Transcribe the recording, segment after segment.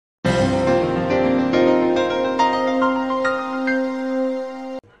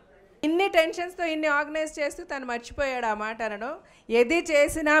ఇంటెన్షన్స్తో ఇన్ని ఆర్గనైజ్ చేస్తూ తను మర్చిపోయాడు ఆ మాట అనడం. ఏది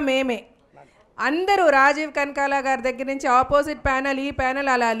చేసినా మేమే అందరూ, రాజీవ్ కనకాల గారి దగ్గర నుంచి ఆపోజిట్ ప్యానల్, ఈ ప్యానల్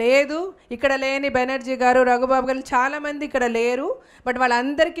అలా లేదు. ఇక్కడ లేని బెనర్జీ గారు, రఘుబాబు గారు చాలామంది ఇక్కడ లేరు. బట్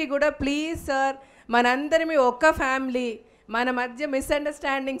వాళ్ళందరికీ కూడా ప్లీజ్ సార్, మనందరిమీ ఒక్క ఫ్యామిలీ, మన మధ్య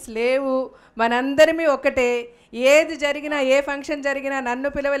మిస్అండర్స్టాండింగ్స్ లేవు, మనందరిమీ ఒకటే. ఏది జరిగినా, ఏ ఫంక్షన్ జరిగినా నన్ను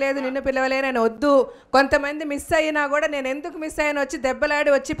పిలవలేదు, నిన్ను పిలవలేనని వద్దు. కొంతమంది మిస్ అయినా కూడా నేను ఎందుకు మిస్ అయ్యాను వచ్చి దెబ్బలాడి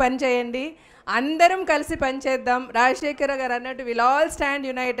వచ్చి పని చేయండి. అందరం కలిసి పనిచేద్దాం. రాజశేఖర గారు అన్నట్టు విల్ ఆల్ స్టాండ్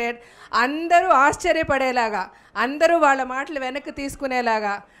యునైటెడ్. అందరూ ఆశ్చర్యపడేలాగా, అందరూ వాళ్ళ మాటలు వెనక్కి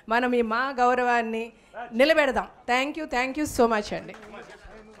తీసుకునేలాగా మనం ఈ మా గౌరవాన్ని నిలబెడదాం. థ్యాంక్ యూ సో మచ్ అండి.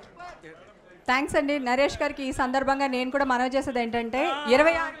 థ్యాంక్స్ అండి. నరేష్ గారికి ఈ సందర్భంగా నేను కూడా మనవి చేసేది ఏంటంటే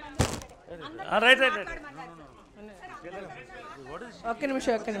 26 ఒక్క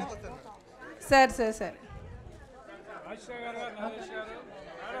నిమిషం సార్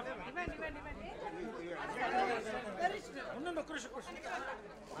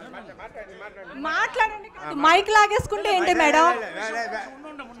మాట్లాడండి. మైక్ లాగేసుకుంటే ఏంటి మేడం?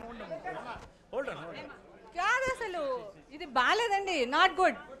 కాదు, అసలు ఇది బాగాలేదండి, నాట్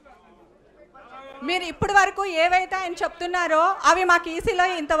గుడ్. మీరు ఇప్పటి వరకు ఏవైతే ఆయన చెప్తున్నారో అవి మాకు ఈసీలో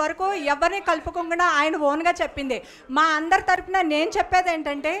ఇంతవరకు ఎవరిని కలుపుకోకుండా ఆయన ఓన్గా చెప్పింది. మా అందరి తరఫున నేను చెప్పేది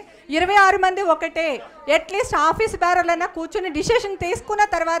ఏంటంటే 26 మంది ఒకటే. అట్లీస్ట్ ఆఫీస్ బేరర్లైనా కూర్చుని డిసిషన్ తీసుకున్న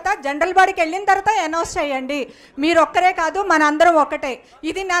తర్వాత జనరల్ బాడీకి వెళ్ళిన తర్వాత అనౌన్స్ చేయండి. మీరు ఒక్కరే కాదు, మన అందరం ఒకటే.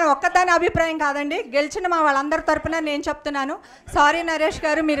 ఇది నా ఒక్కదాని అభిప్రాయం కాదండి, గెలిచిన మా వాళ్ళందరి తరఫున నేను చెప్తున్నాను. సారీ నరేష్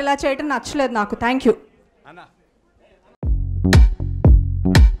గారు, మీరు ఇలా చేయడం నచ్చలేదు నాకు. Thank you.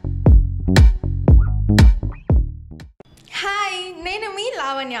 హాయ్, నేను మీ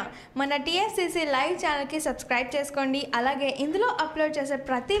లావణ్య. మన టీఎఫ్సీసీ లైవ్ ఛానల్కి సబ్స్క్రైబ్ చేసుకోండి. అలాగే ఇందులో అప్లోడ్ చేసే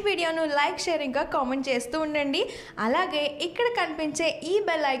ప్రతి వీడియోను లైక్, షేర్ ఇంకా కామెంట్ చేస్తూ ఉండండి. అలాగే ఇక్కడ కనిపించే ఈ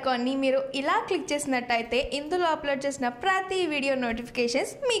బెల్ ఐకాన్ని మీరు ఇలా క్లిక్ చేసినట్టయితే ఇందులో అప్లోడ్ చేసిన ప్రతి వీడియో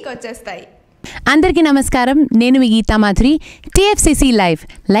నోటిఫికేషన్స్ మీకు వచ్చేస్తాయి. అందరికీ నమస్కారం, నేను మీ Gita Madhuri. TFCC live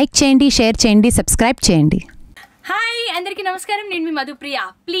like చేయండి, షేర్ చేయండి, సబ్స్క్రైబ్ చేయండి. హాయ్, అందరికీ నమస్కారం, నేను మీ Madhupriya.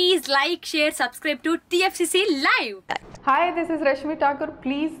 Please like, share, subscribe to TFCC Live. Hi, this is Rashmi Thakur.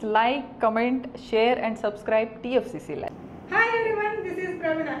 Please like, comment, share and subscribe TFCC Live. Hi everyone, this is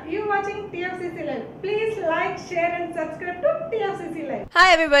Pravina. You watching TFCC Live. Please like, share and subscribe to TFCC Live. Hi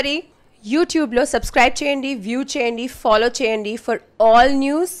everybody. YouTube lo subscribe cheyandi, view cheyandi, follow cheyandi for all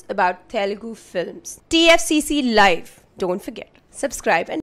news about Telugu films. TFCC Live. Don't forget. Subscribe and